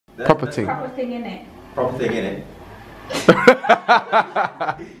Proper thing. Proper thing, innit? Proper thing, innit?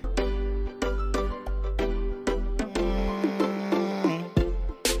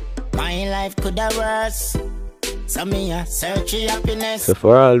 My life could have worse. So me a search for happiness. So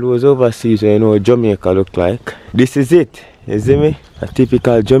for all those overseas, you know what Jamaica look like. This is it. You see me? A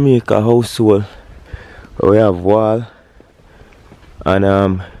typical Jamaica household. We have wall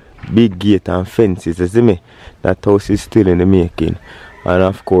and big gate and fences. You see me? That house is still in the making. And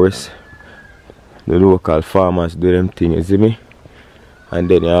of course, the local farmers do them thing. You see me? And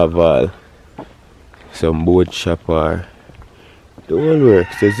then you have some boat shop or the whole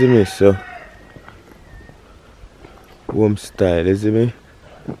works. You see me? So home style, you see me?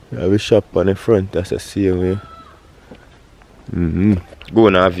 You have a shop on the front, that's a same way. Go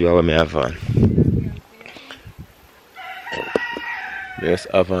and have you how I have on. Just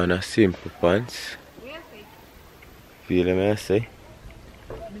have on a simple pants. Feel me I say?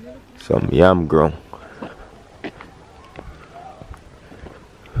 Some yam ground.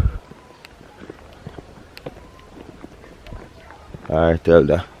 Alright, tell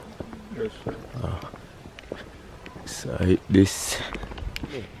that. Yes, sir. So I hit this.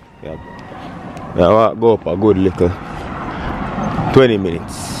 Yeah. Now I go up a good little 20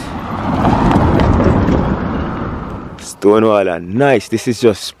 minutes. Stone wall are nice. This is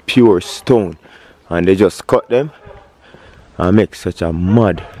just pure stone. And they just cut them and make such a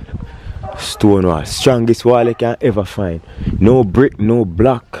mud stone wall. Strongest wall you can ever find. No brick, no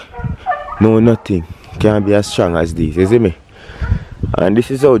block, no nothing. Can't be as strong as these, you see me? And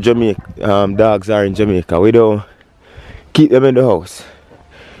this is how Jamaica dogs are in Jamaica. We don't keep them in the house.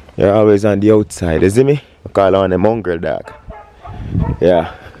 They're always on the outside, you see me? We call on a mongrel dog.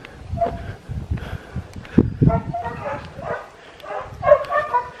 Yeah.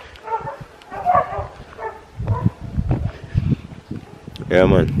 Yeah,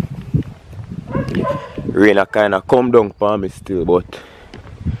 man. Rain a kind of come down for me still, but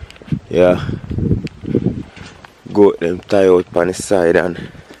yeah. Goat them tie out on the side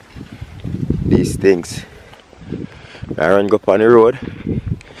and these things. I run go up on the road.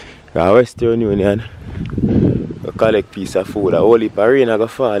 I Western Union. I collect piece of food. A whole heap of rain I go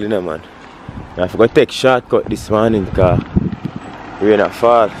fall in, man. I have to take shortcut this morning because rain a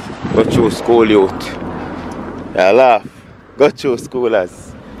fall. Go through school youth. I laugh. Go through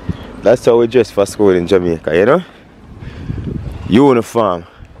schoolers. That's how we dress for school in Jamaica, you know? Uniform.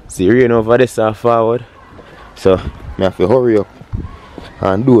 See rain over there so forward. So I have to hurry up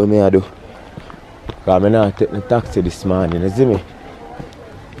and do what I do. Because I not take the taxi this morning, you see me?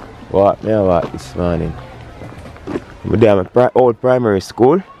 Walk this morning. I'm there at my old primary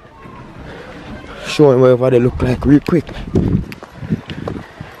school. Showing whatever they look like real quick.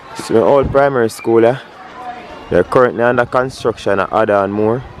 So my old primary school, they're currently under construction at Ada and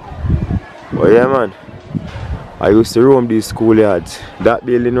Moore. But yeah, man, I used to roam these schoolyards. That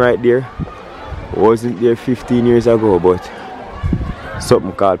building right there wasn't there 15 years ago, but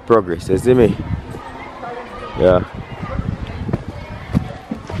something called progress, you see me? Yeah.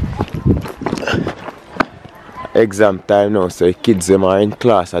 Exam time now, so the kids them are in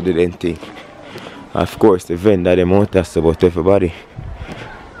class, I didn't think. Of course, the vendor them out there, but everybody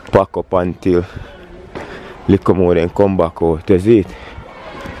pack up until little more then come back out. That's it.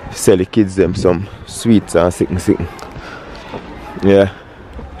 Sell the kids them some sweets and sitting. Yeah.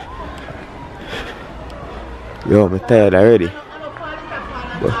 Yo, I'm tired already.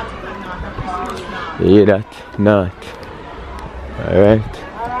 But, you hear that? Not.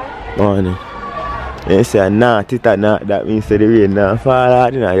 Alright. Morning. You say not, it a not, that means the rain not fall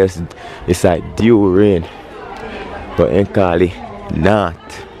out, you know, it's like dew rain. But you call it not.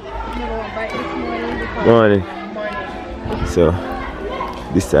 Morning. So,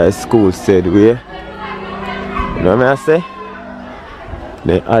 this is school said where. You know what I say?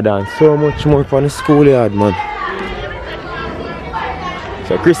 They add on so much more from the schoolyard, man.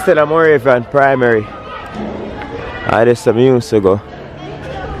 So Christina Moravian Primary. I did some years ago.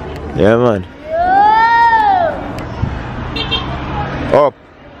 Yeah, man. Up.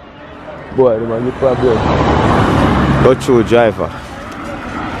 Boy, the man, you problem. Go through driver.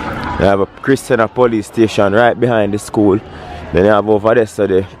 They have a Christina police station right behind the school. Then you have over there, so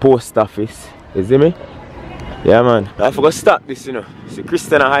the post office. You see me? Yeah, man. I forgot to stop this, you know. See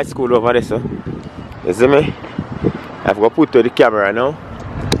Christina High School over there, so. You see me? I forgot to put to the camera now.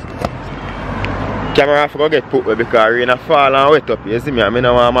 Camera I forgot to get put because rain a fall and wet up. You see me? I don't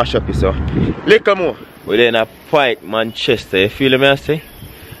want to mash up it, so. Little more. We're in a Pike, Manchester. You feel me, I say?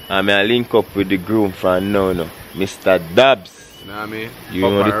 And I link up with the groom from now, Mr. Dabs. Nah, me. You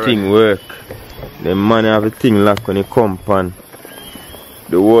know the thing work. The man have the thing locked when you come on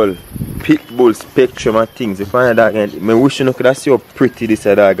the whole pit bull spectrum of things. If I dog, I wish you could see how pretty this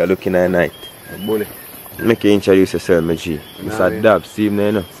dog are looking at night. Bully. Make you introduce yourself, my G. Mr. Dab, see him there,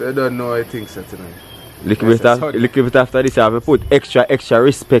 you know. So you don't know I think so tonight. Little bit after this, I have to put extra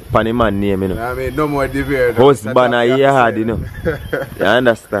respect on the man name, you know. I mean, no more DVR. Husband of yard, you know. You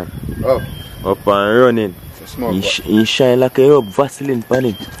understand? Oh. Up and running. He shine like a rub Vaseline on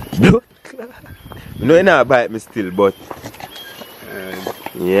him. You know you not bite me still, but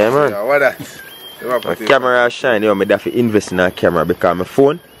yeah, man. Yeah, what that? My camera shine, yo, I have to invest in a camera because my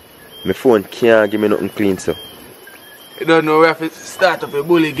phone can't give me nothing clean, so. You don't know we have to start up a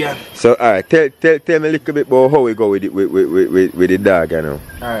bully gang. So alright, tell me a little bit about how we go with the dog, you know.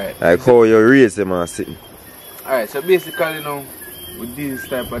 Alright. Like how you raise them and sitting. Alright, so basically, you know, with these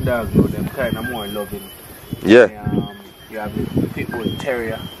type of dogs, you know, them kind of more loving. Yeah. You have the pit bull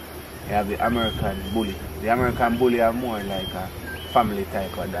terrier, you have the American bully. The American bully are more like a family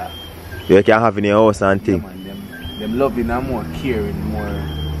type of dog. You can have in your house and thing. Yeah, them loving and more caring, more,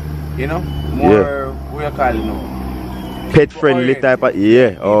 you know, more, what you call it now? Pet friendly type of,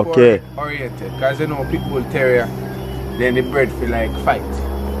 yeah, okay. Oriented, because you know, pit bull terrier, then they bred for like fight.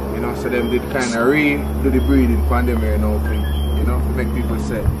 You know, so them did kind of do the breeding for them here now, you know, to make people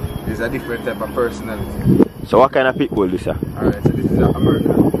say there's a different type of personality. So what kind of pit bull this is? Alright, so this is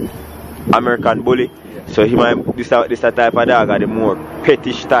an American bully? Yeah. So he might, this type of dog are the more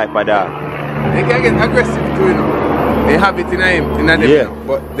pettish type of dog. They can get aggressive too, you know. They have it in them, yeah. You know,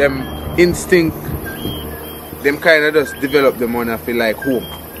 but them instinct, them kind of just develop them on I feel like home.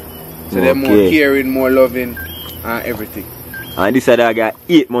 So they're more caring, more loving, everything. And this dog got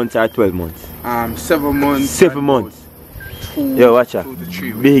 8 months or 12 months? 7 months. 7 months. Yo, watch out.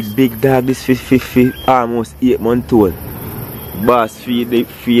 Big dog, this fish almost 8 months old. Boss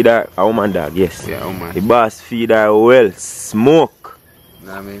feed her, a woman dog, yes. Yeah, woman. The boss feed her well, smoke.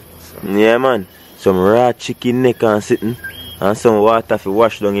 Know what I mean? So. Yeah, man. Some raw chicken neck and sitting, and some water for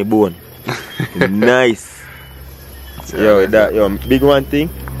wash down the bone. Nice. Yo, that big one thing.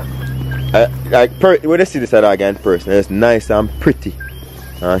 When I see this dog in person, it's nice and pretty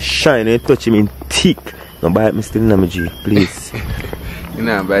and shiny. You touch him in thick. Don't bite me still, my G, please. You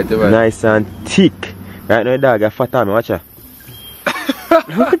know, bite the nice and thick. Right now, the dog got fat on me. Watch her.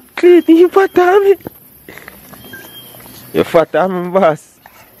 Clean, you fat on me. You fat on me, boss.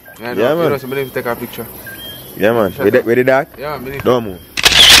 Yeah, man. You know, somebody take a picture. Yeah, man. With the dog? Yeah, man. Don't move.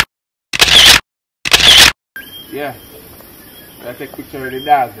 Yeah. I take a picture of the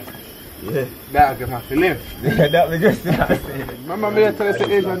dog. Yeah. Dog, you have to live. Yeah, that was just Remember me tell us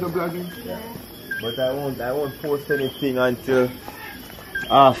the age on the blogging? Yeah. But I won't post anything until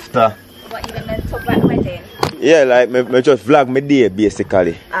after. What, you meant to talk about the wedding? Yeah, like me just vlog my day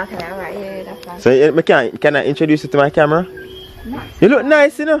basically. Okay, alright, yeah, that's fine. So can I introduce you to my camera? Nice. You look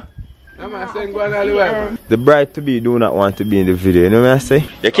nice, you know. The bride to be do not want to be in the video, you know what I say?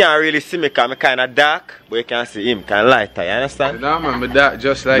 You can't really see me because I'm kind of dark, but you can see him kind of lighter, you understand? No man, I'm dark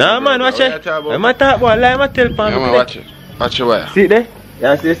just like no man, watch it. I'm not talking about like my tell yeah, man, watch it. Watch your wire. See there?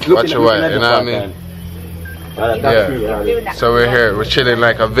 Yeah, see, watch your wire, you know what I mean? Yeah. So we're here, we're chilling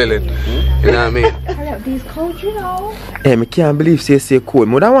like a villain. You know what I mean? Hello, these cold, you know. Hey, I can't believe say cold.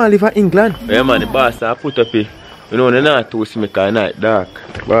 I don't want to live in England. Yeah man, the boss I put up here. You know, they're not too see me because night dark.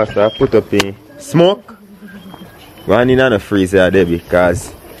 Boss I put up here. Smoke. One in the freezer there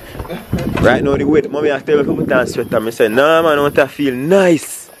because right now the weight, mommy I tell me to put on sweater. I say, no man, I want to feel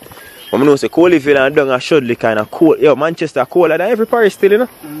nice. I know say Coleyville and down and Shudley kind of cold. Yo, Manchester colder than every Paris still, you know?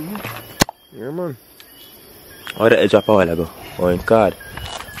 Yeah man. How the edge up a while ago? Oh in card.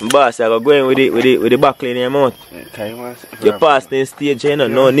 Boss, I go going with the buckle in your mouth. You pass the stage, you know,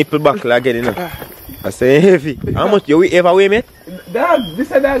 no nipple buckle again, you know. I say heavy. How much you ever weigh, mate? Dog, this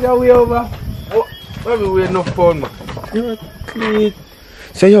dog I weigh over. Why we weigh enough pound, man?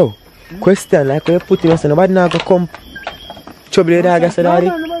 So yo, question like when you put him, nobody now go come trouble the dog, I said, daddy?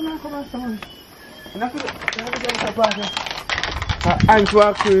 No, come on, son. I'm to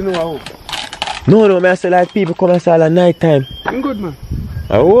ask you, you know. No, I say like people come and say all at night time. I'm good, man.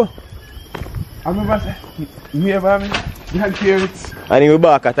 Oh? I remember saying, you ever have me? You can't hear it. And you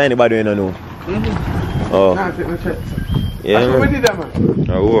back at anybody you don't know? Oh. Nah, take no check. Yeah, man. What did that, man?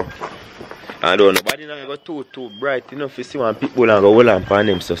 Oh. I don't know. Nobody now go too bright enough to see one people and go hold on for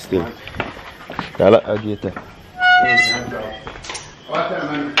them so still. I like that gator. What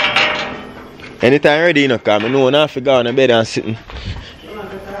time, man? Anytime ready, you know, because I know I have to go on the bed and sitting.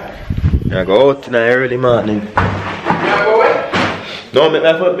 I go out in the early morning. No,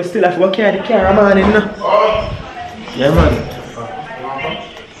 I still have to go carry the car in the morning, no? Yeah, man.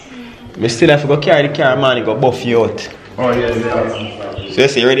 I still have to go carry the car in the morning, go buff you out. Oh, yeah. So you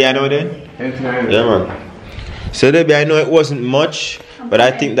say ready I know then? Yeah man. So Debbie, I know it wasn't much, but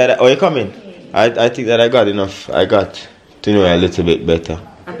I think that oh you coming? I think that I got enough. I got to know you a little bit better.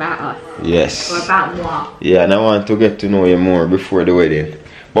 About us? Yes. Or about moi? Yeah, and I want to get to know you more before the wedding.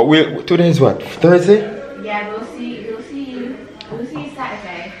 But today is what? Thursday? Yeah, we'll see you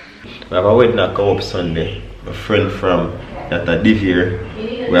Saturday. We have a wedding that come up Sunday. A friend from that a div here.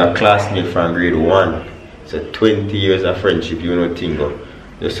 We are classmates from grade 1. So 20 years of friendship, you know Tingo.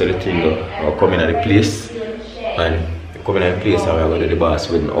 Just so the Tingo I'll come in at the place and come in at the place and we're going to the boss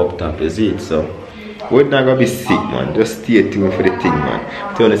wedding up top, you see it. So we're not gonna be sick man, just stay tuned for the thing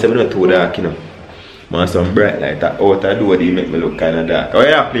man. Tell me I'm not too dark, you know. Man, some bright light that out the door they make me look kinda dark. Oh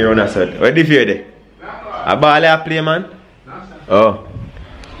yeah, play around that side. What do you hear there? A ball I play man? Oh.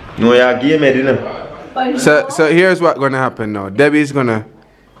 No, you're a game head, you know. So here's what's gonna happen now. Debbie's gonna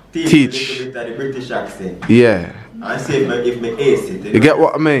teach. A little bit of the British accent. Yeah. I say if me ace it. You get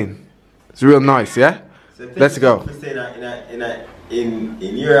what I mean? It's real nice, yeah? So Let's go. In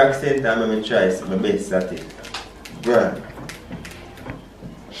your accent, I'm gonna try my best at it. Bruh.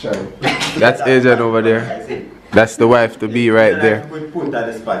 Sure. That's Agent over there. That's the wife to be right there. Put on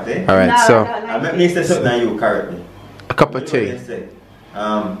the spot, eh? Alright, so Let me say something and you correct me. a cup of tea.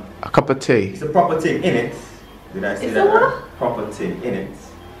 A cup of tea. It's a proper thing in it. Did I say It's that? a what? Proper thing in it.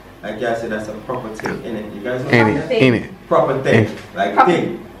 Like I said, that's a proper thing in it. You guys know In that? it. In it. Proper thing. Like Proper-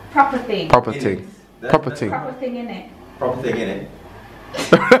 thing. Proper thing. Proper In thing. it. That- Proper that's thing. Proper thing in it. Proper thing in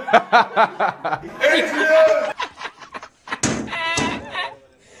it.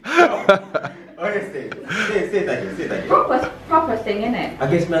 Say it again. Proper thing in it. I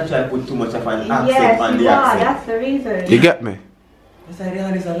guess me I try to put too much of an accent Yes, on the you are. accent. That's the reason. You get me? Yes, I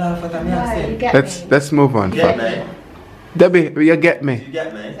really is a laugh at my Right, you accent. get me. Let's move on. Get me? Debbie, you get me? You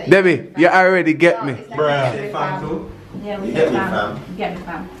get me? Debbie, you already get me. It's like Bruh. every Say fam too? Yeah, we You say get me, fam. fam? You get me,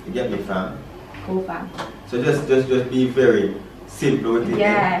 fam. You get me, fam? Cool, fam. So just be very simple with it.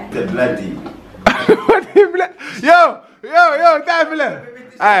 Yeah. The bloody. Yo, time for that.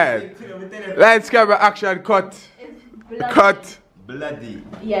 Alright, let's camera action cut. Bloody. Cut. Bloody.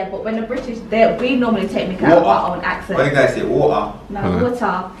 Yeah, but when the British, we normally take out our own accent. What do you guys say? Water. No,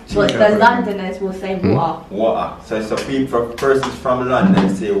 water. But the Londoners will say water. Water. So people, persons from London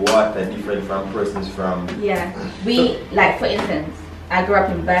say water different from persons from Yeah. We, like for instance, I grew up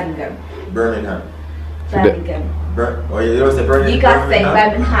in Birmingham. Birmingham. Birmingham. Oh, you don't say Birmingham. You guys say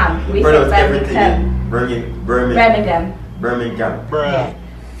Birmingham. We say Pronounce everything. Birmingham. Birmingham. Birmingham. Birmingham. Yeah.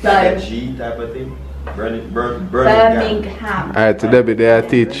 Like a So, G type of thing. Birmingham. Birmingham. Alright, to Debbie, they are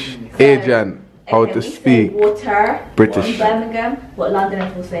teach Adrian how to we say speak water British. in Birmingham, but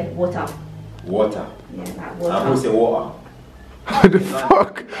Londoners will say water. Water. Yeah, like And who water. say water? What the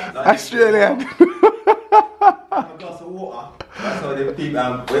fuck? Australian. A glass of water. That's how the people,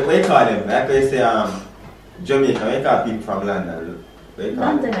 what you call them? Like when you say Jamaica, what you call people from London? What you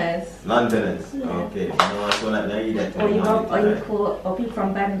call them? Londoners. Londoners. Yeah. Okay. No, so like now you that. Or people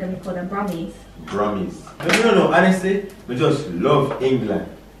from Birmingham, you call them Brummies. Brummies. No. Honestly, we just love England.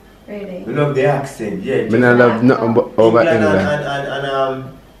 Really? We love the accent. Yeah. I love nothing but over England.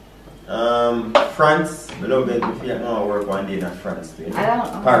 And France. We love it. If you know work one day in France too. I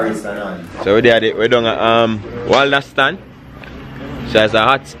don't know. Paris and all. So we're doing a Walnut stand. So it's a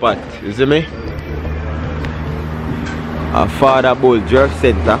hot spot, you see me? A Father Bull Jerk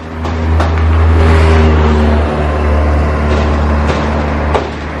Center.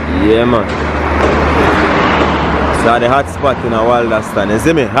 Yeah man. So the hot spot in a Walnut stand, you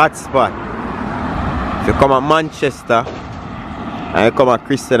see me? Hot spot. If you come to Manchester and you come to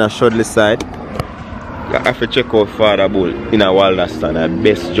Christian and Shudley side, you have to check out Father Bull in a Walnut stand. The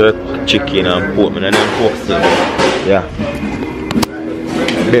best jerk chicken and pork, and then pork still. Yeah.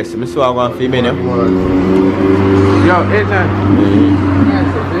 Best. I saw one for menu. Yo, Ethan.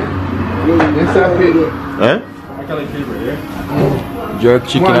 Huh? Jerk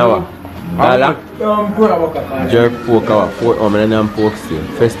chicken hour. Dollar. Jerk pork hour. Pork and then pork still.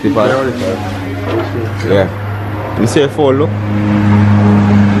 Festival. Yeah. You see a full look?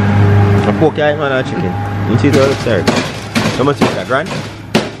 A pork I man and chicken. You see the other how much is that? Grand?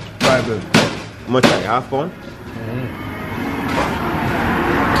 5. How much is that? Half pound?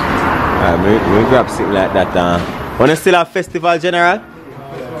 We grab something like that. Wanna still have festival general?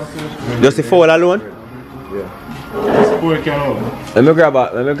 Just the fowl alone? Yeah. Let me grab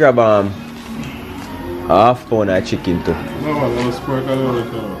a half pound of chicken too. No man, no pork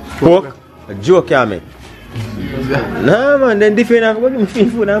alone. Pork? A joke ya me? Nah man, then different what give me free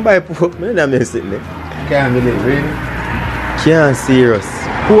food and buy pork. Me don't mess it there. Can't believe really? Can't serious.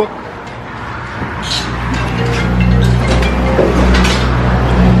 Pork.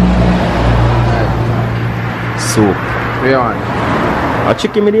 soup. Yeah, A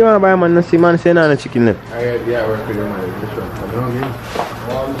chicken me do you want to buy, man? No see man saying no chicken left. yeah, work with them.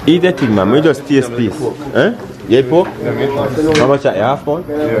 Eat that thing, man. We just taste piece. Eh? You eat pork? How much are you? Half pound?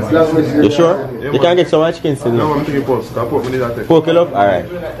 Yeah. You sure? You can get so much chicken still. No, I'm taking pork. Pork, we need that. Pork you love? Alright.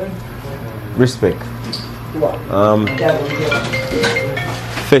 Respect.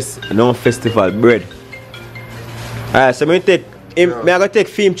 Festival bread. Alright, so me take I gonna take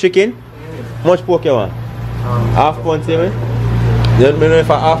film chicken. How much pork you want? Half pound, see me? You don't know if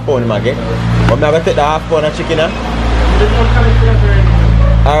a half pound I get. But I'm gonna take the half pound of chicken.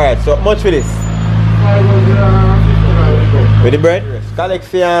 Alright, so how much for this? With the bread? Collect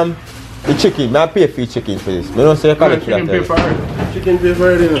for the chicken. I pay for the chicken for this. I don't say collect for that. Chicken pay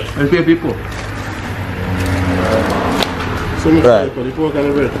for it, you know. And pay people. So much Right. for the pork and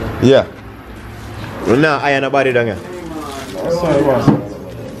the bread. Yeah. Well, now I ain't nobody down here. Sorry, boss.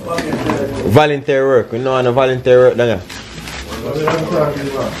 Volunteer work. We know on a volunteer work down here.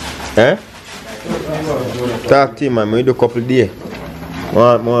 Eh? Talk to him, man. We do a couple days. More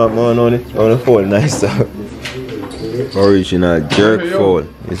on it. On the phone, nice stuff. Original jerk fowl.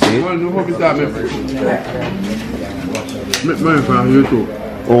 You see? Man from YouTube.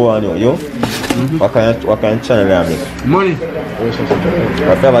 Oh, I know. You? What kind of channel you have? Money. If you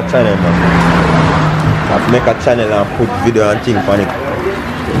have a channel, man, I have to make a channel and put video and things on it.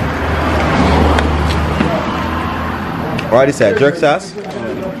 What is that? Jerk sauce?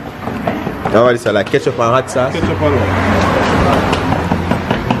 Now what is that? Like ketchup and hot sauce? Ketchup and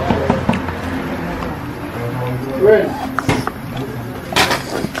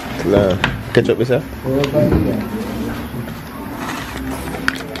Ketchup is that?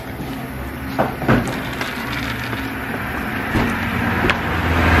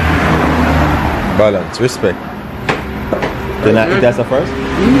 Balance, respect. Can I eat that first?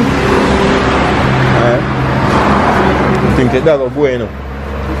 Alright. You think that dog boy, you know?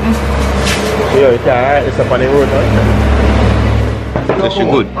 Yeah, it's alright, it's up on the road, huh? That's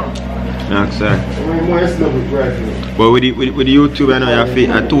good. Thanks, sir. But with the YouTube, I know you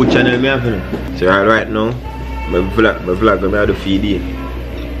have 2 channels. So right now, my vlog I have to feed it.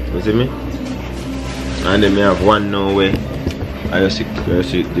 You see me? And then I have one now where I see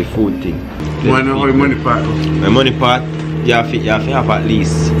the food thing. Money, how your money part? My money part, you have to have at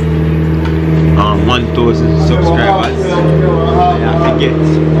least 1,000 subscribers. You have to get.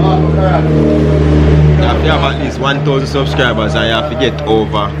 You have to have at least 1,000 subscribers and you have to get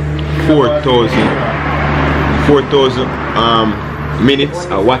over 4,000 minutes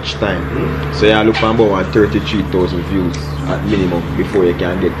of watch time. So you look for about 33,000 views at minimum before you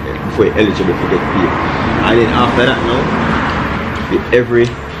can get before you're eligible to get paid. And then after that now,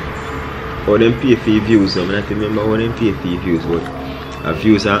 all them pay for views. I don't remember how them pay for views, but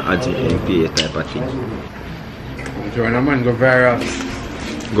views and ads and pay type of thing. So when a man go viral,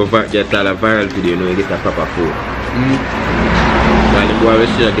 get all a viral video, you know, you get a proper food. And the boy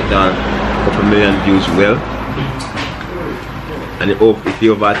will still get a couple million views well. And if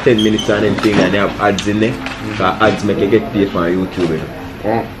you over 10 minutes and anything and they have ads in there, because ads make you get paid for YouTube. You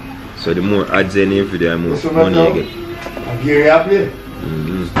know? So the more ads in the video, the more money you get.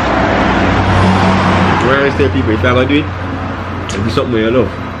 When I tell people, if I go do it, do something you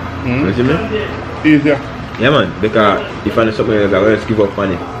love. You see me? easier. Yeah man, because if I know something you love, I will just give up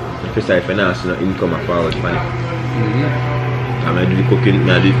on it. Especially if I know income or forward on it. I do the cooking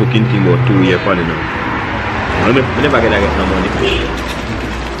thing about 2 years for it now. I never get no money.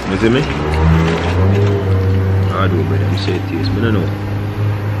 You see me? I do, but I'm saying it is. I don't know.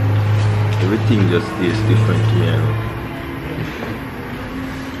 Everything just tastes different to me.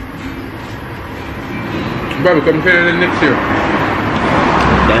 Bobby, come Canada next year.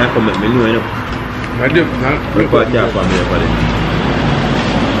 Then I come make me know, you know. I do. I'm quite here for me for it.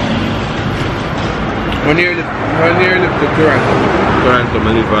 1 year left to Toronto. Toronto, I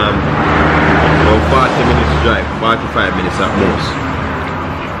live about 40 minutes drive, 45 minutes at most.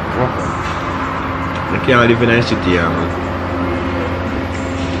 I can't live in a city here, man.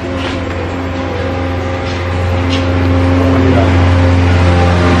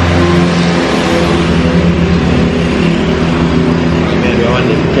 Maybe I want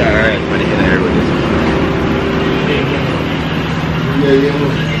this car right for the end of the road.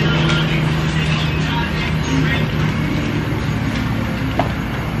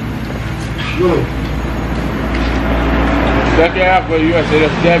 That guy have for USA,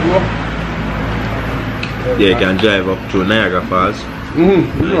 that's drive you up? Yeah, you can drive up to Niagara Falls. I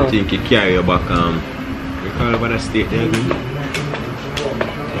think you carry you back, you call it what a state there again? I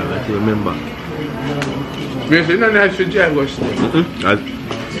don't remember. Yes, you don't have to drive us.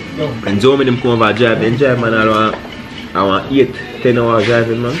 And so many come over drive, then drive man I want 8-10 hours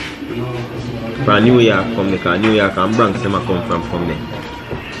driving man. From New York from there, because New York and Bronx them come from there.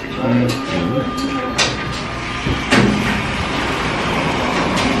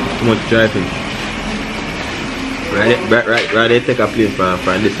 Too much driving. Right, they take a plane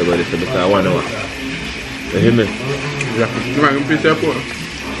from this to go this because 1 hour. You hear me? Yeah, you want to piece your phone?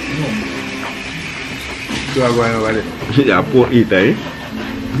 You are going over there. Yeah, poor eater, eh?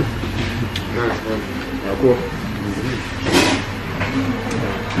 Poor.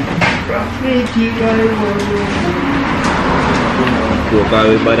 Pork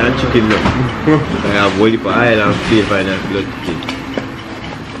always better than chicken now. I have one for oil and flavor in that blood chicken.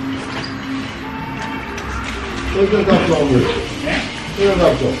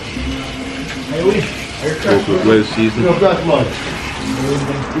 Pork well seasoned.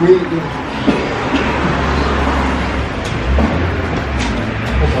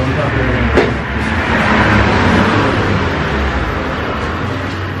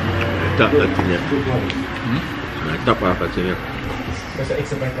 Top that thing here. Top half that thing here.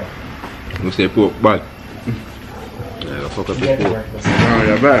 You say pork bad. Yeah, fuck up the pork. Oh,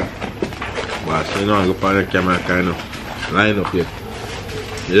 you're bad. But so you know I go on the camera kind of line up here.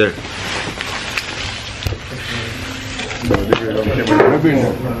 Yeah.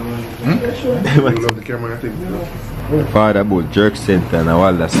 Love the camera, I think. Father about jerk center and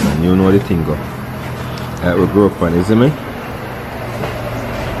all that stuff. You know the thing go. Like we grew up on, isn't me?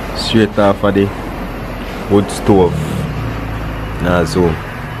 Straight off of the wood stove. Nah, so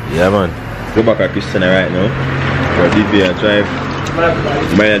yeah man. Go back at Christiana right now. But DV I drive.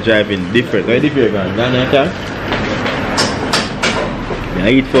 But I driving different. Why DV going? Down there car? I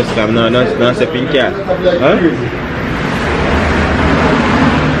eat first time now, not stepping car. Huh?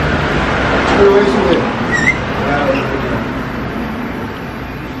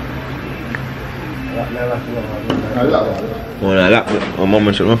 Oh, I lock my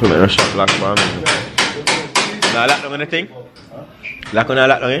mama shut my phone and shop lock for me. Now lock on anything? Lock on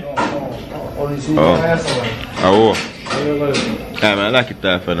lock on it? Oh. Yeah, man, I like it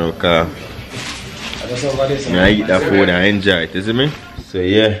off now because I eat that food and I enjoy it, isn't me? So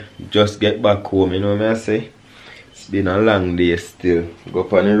yeah, just get back home, you know what I say? It's been a long day still. Go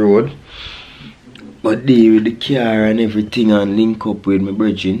up on the road. But deal with the car and everything and link up with my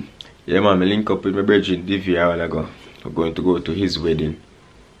brethren. Yeah man, I link up with my brethren DV a while ago. I'm going to go to his wedding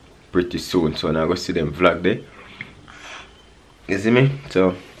pretty soon, so now I go see them vlog there. You see me?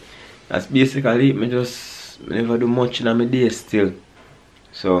 So that's basically it. I never do much in my day still.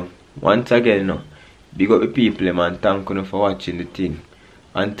 So once again, you know, big up the people, man. Thank you for watching the thing.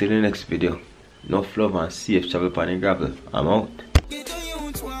 Until the next video, enough love and safe travel upon the gravel. I'm out.